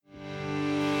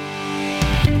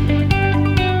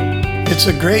It's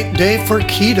a great day for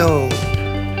keto.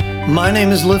 My name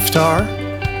is Liftar,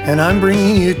 and I'm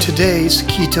bringing you today's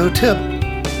keto tip.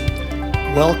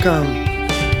 Welcome.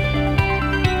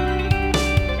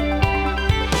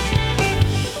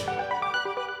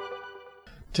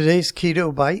 Today's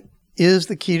keto bite: is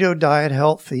the keto diet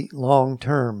healthy long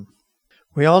term?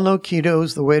 We all know keto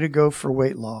is the way to go for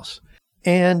weight loss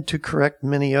and to correct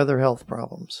many other health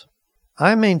problems.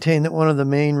 I maintain that one of the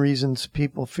main reasons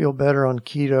people feel better on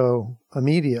keto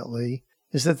immediately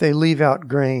is that they leave out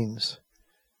grains.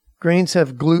 Grains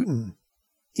have gluten.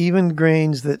 Even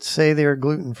grains that say they are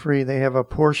gluten-free, they have a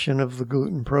portion of the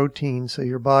gluten protein, so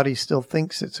your body still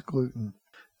thinks it's gluten.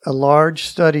 A large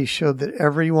study showed that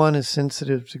everyone is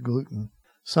sensitive to gluten.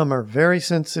 Some are very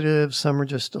sensitive, some are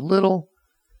just a little,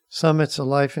 some it's a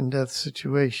life and death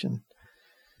situation.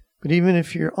 But even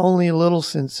if you're only a little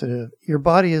sensitive, your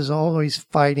body is always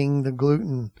fighting the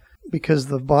gluten because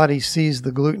the body sees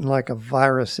the gluten like a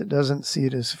virus. It doesn't see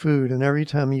it as food. And every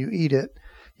time you eat it,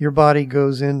 your body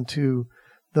goes into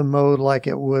the mode like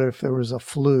it would if there was a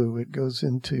flu. It goes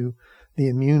into the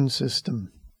immune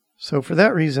system. So for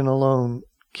that reason alone,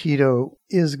 keto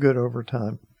is good over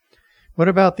time. What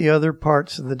about the other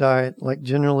parts of the diet, like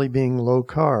generally being low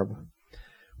carb?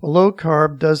 Well, low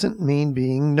carb doesn't mean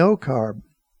being no carb.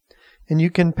 And you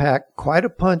can pack quite a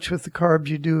punch with the carbs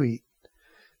you do eat.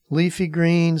 Leafy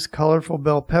greens, colorful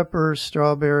bell peppers,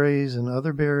 strawberries and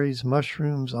other berries,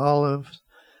 mushrooms, olives,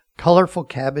 colorful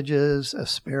cabbages,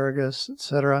 asparagus,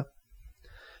 etc.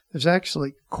 There's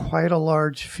actually quite a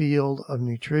large field of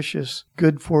nutritious,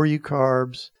 good-for-you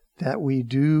carbs that we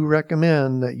do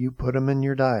recommend that you put them in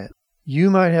your diet. You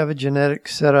might have a genetic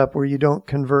setup where you don't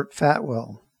convert fat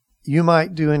well. You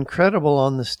might do incredible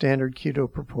on the standard keto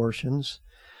proportions,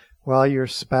 while your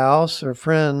spouse or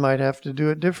friend might have to do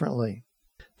it differently.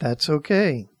 That's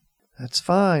okay. That's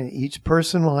fine. Each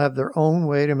person will have their own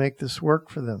way to make this work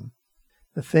for them.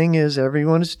 The thing is,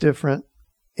 everyone is different.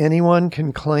 Anyone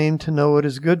can claim to know what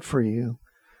is good for you,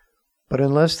 but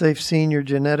unless they've seen your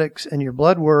genetics and your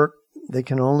blood work, they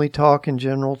can only talk in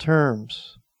general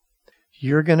terms.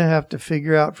 You're going to have to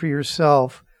figure out for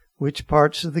yourself which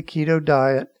parts of the keto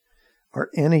diet, or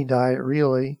any diet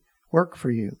really, work for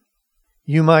you.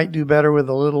 You might do better with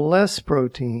a little less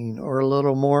protein or a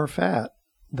little more fat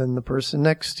than the person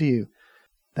next to you.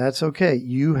 That's okay.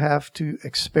 You have to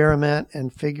experiment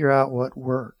and figure out what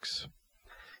works.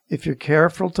 If you're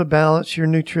careful to balance your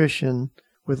nutrition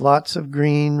with lots of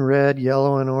green, red,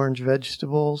 yellow, and orange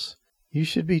vegetables, you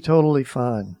should be totally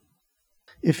fine.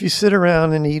 If you sit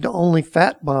around and eat only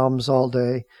fat bombs all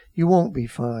day, you won't be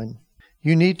fine.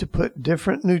 You need to put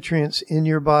different nutrients in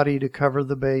your body to cover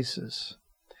the bases.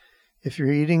 If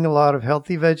you're eating a lot of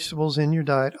healthy vegetables in your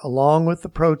diet, along with the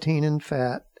protein and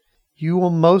fat, you will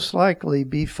most likely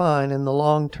be fine in the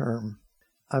long term.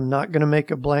 I'm not going to make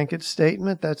a blanket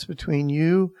statement. That's between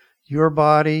you, your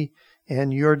body,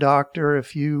 and your doctor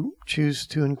if you choose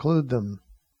to include them.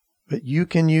 But you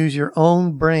can use your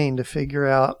own brain to figure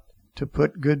out to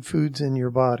put good foods in your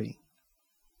body.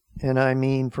 And I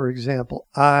mean, for example,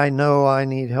 I know I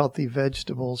need healthy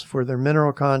vegetables for their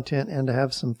mineral content and to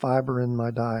have some fiber in my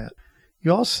diet.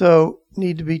 You also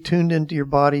need to be tuned into your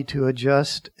body to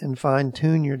adjust and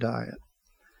fine-tune your diet.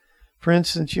 For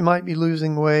instance, you might be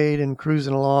losing weight and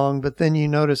cruising along, but then you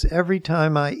notice every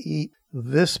time I eat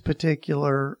this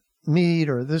particular meat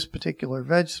or this particular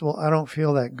vegetable, I don't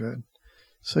feel that good.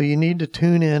 So you need to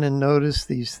tune in and notice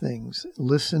these things.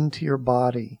 Listen to your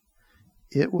body.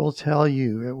 It will tell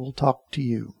you. It will talk to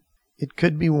you. It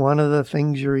could be one of the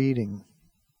things you're eating.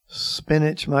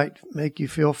 Spinach might make you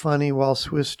feel funny while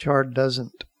Swiss chard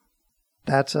doesn't.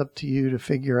 That's up to you to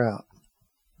figure out.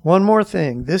 One more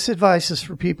thing. This advice is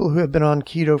for people who have been on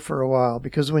keto for a while,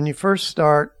 because when you first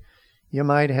start, you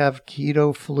might have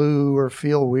keto flu or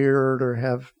feel weird or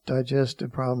have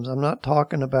digestive problems. I'm not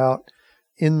talking about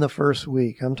in the first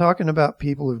week. I'm talking about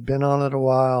people who've been on it a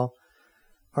while,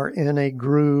 are in a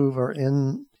groove, or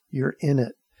you're in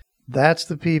it. That's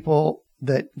the people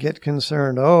that get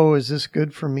concerned, oh, is this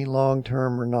good for me long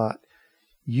term or not?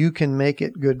 You can make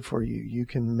it good for you. You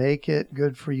can make it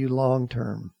good for you long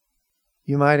term.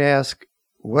 You might ask,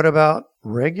 what about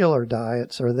regular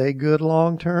diets? Are they good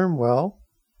long term? Well,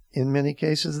 in many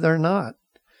cases, they're not.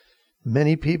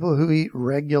 Many people who eat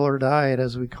regular diet,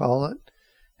 as we call it,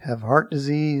 have heart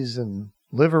disease and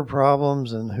liver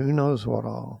problems and who knows what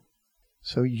all.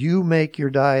 So you make your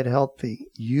diet healthy.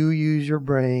 You use your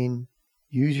brain.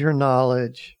 Use your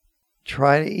knowledge,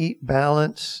 try to eat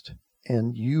balanced,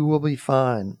 and you will be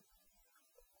fine.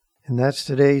 And that's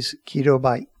today's Keto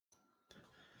Bite.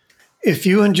 If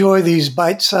you enjoy these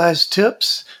bite-sized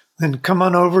tips, then come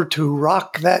on over to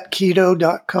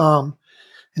rockthatketo.com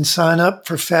and sign up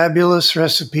for fabulous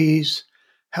recipes,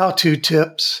 how-to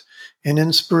tips, and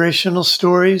inspirational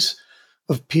stories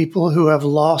of people who have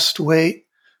lost weight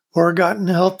or gotten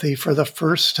healthy for the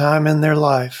first time in their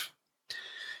life.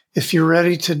 If you're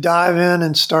ready to dive in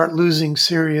and start losing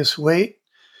serious weight,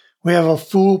 we have a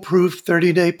foolproof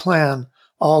 30-day plan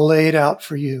all laid out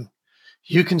for you.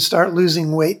 You can start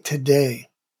losing weight today.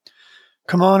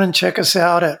 Come on and check us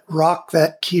out at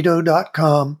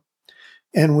rockthatketo.com,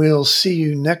 and we'll see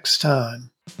you next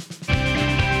time.